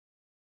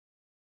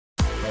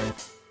Hi,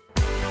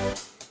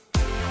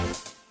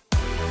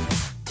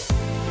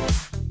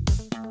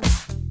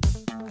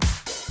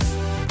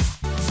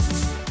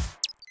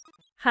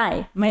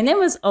 my name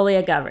is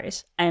Olia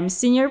Gavrish. I am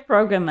Senior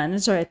Program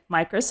Manager at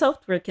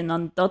Microsoft working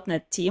on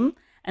 .NET team,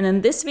 and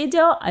in this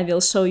video I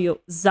will show you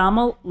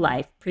Xaml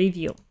Live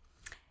Preview.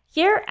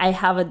 Here I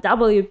have a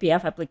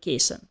WPF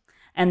application,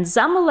 and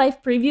Xaml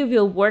Live Preview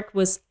will work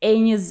with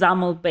any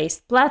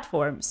Xaml-based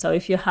platform. So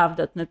if you have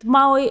 .NET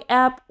MAUI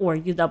app or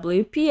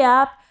UWP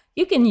app,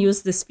 you can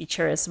use this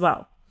feature as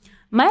well.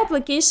 My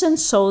application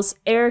shows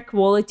air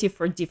quality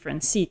for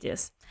different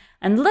cities.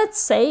 And let's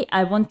say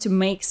I want to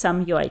make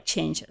some UI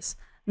changes.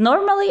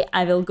 Normally,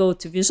 I will go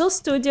to Visual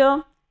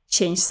Studio,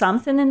 change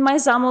something in my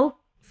Xaml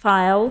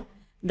file,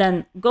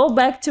 then go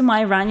back to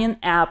my running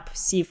app,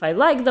 see if I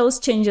like those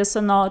changes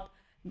or not,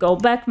 go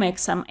back, make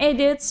some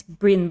edits,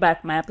 bring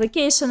back my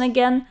application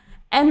again,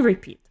 and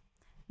repeat.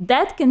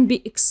 That can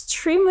be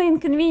extremely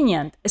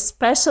inconvenient,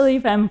 especially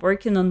if I'm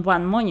working on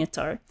one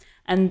monitor.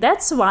 And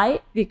that's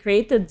why we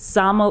created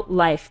Xaml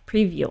Live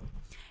Preview.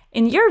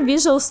 In your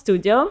Visual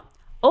Studio,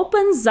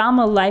 open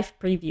Xaml Live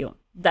Preview.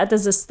 That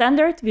is a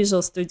standard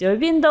Visual Studio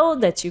window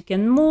that you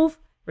can move,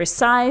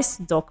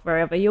 resize, dock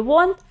wherever you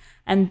want,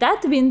 and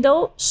that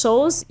window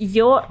shows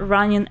your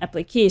running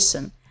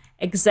application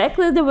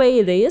exactly the way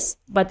it is,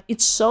 but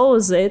it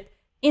shows it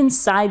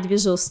inside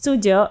Visual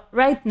Studio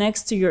right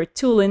next to your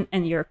tooling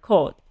and your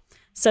code.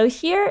 So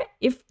here,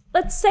 if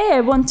let's say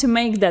I want to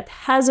make that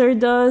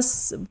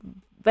hazardous,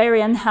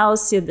 very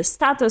unhealthy, the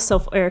status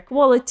of air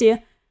quality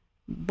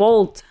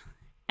bold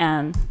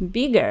and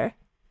bigger,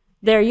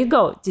 there you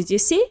go. Did you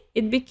see?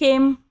 It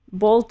became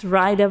bold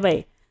right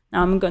away.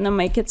 Now I'm gonna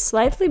make it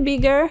slightly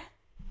bigger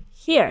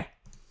here.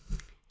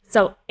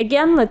 So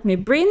again, let me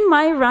bring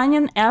my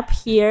running app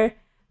here.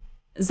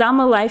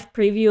 Xaml Live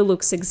Preview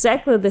looks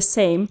exactly the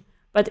same,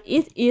 but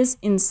it is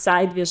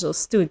inside Visual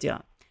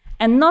Studio.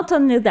 And not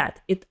only that,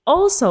 it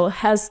also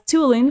has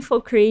tooling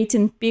for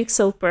creating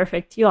pixel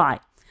perfect UI,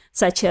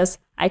 such as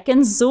I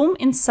can zoom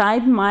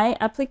inside my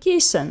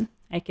application.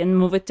 I can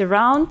move it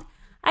around.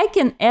 I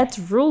can add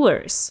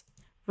rulers.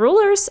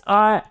 Rulers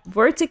are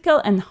vertical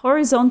and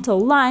horizontal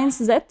lines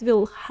that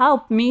will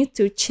help me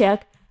to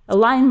check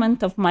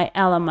alignment of my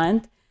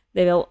element.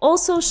 They will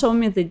also show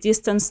me the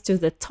distance to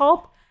the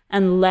top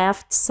and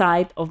left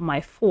side of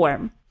my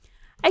form.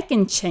 I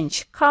can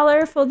change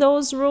color for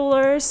those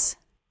rulers.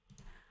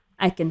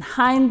 I can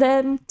hide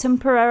them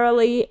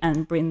temporarily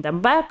and bring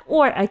them back,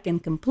 or I can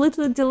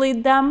completely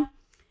delete them.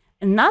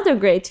 Another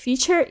great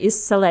feature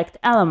is Select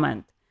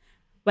Element.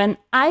 When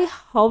I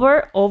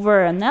hover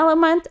over an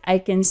element, I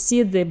can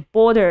see the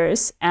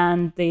borders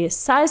and the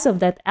size of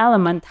that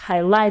element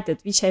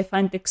highlighted, which I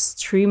find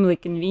extremely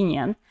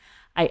convenient.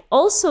 I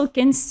also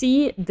can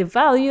see the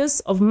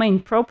values of main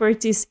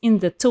properties in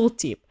the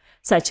tooltip,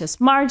 such as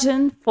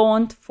margin,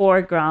 font,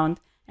 foreground,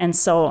 and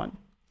so on.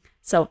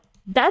 So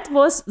that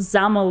was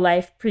Xaml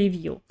Live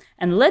Preview.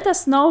 And let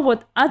us know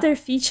what other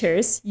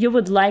features you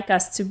would like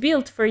us to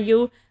build for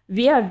you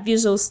via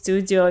Visual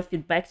Studio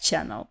feedback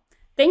channel.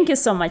 Thank you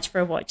so much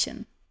for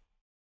watching.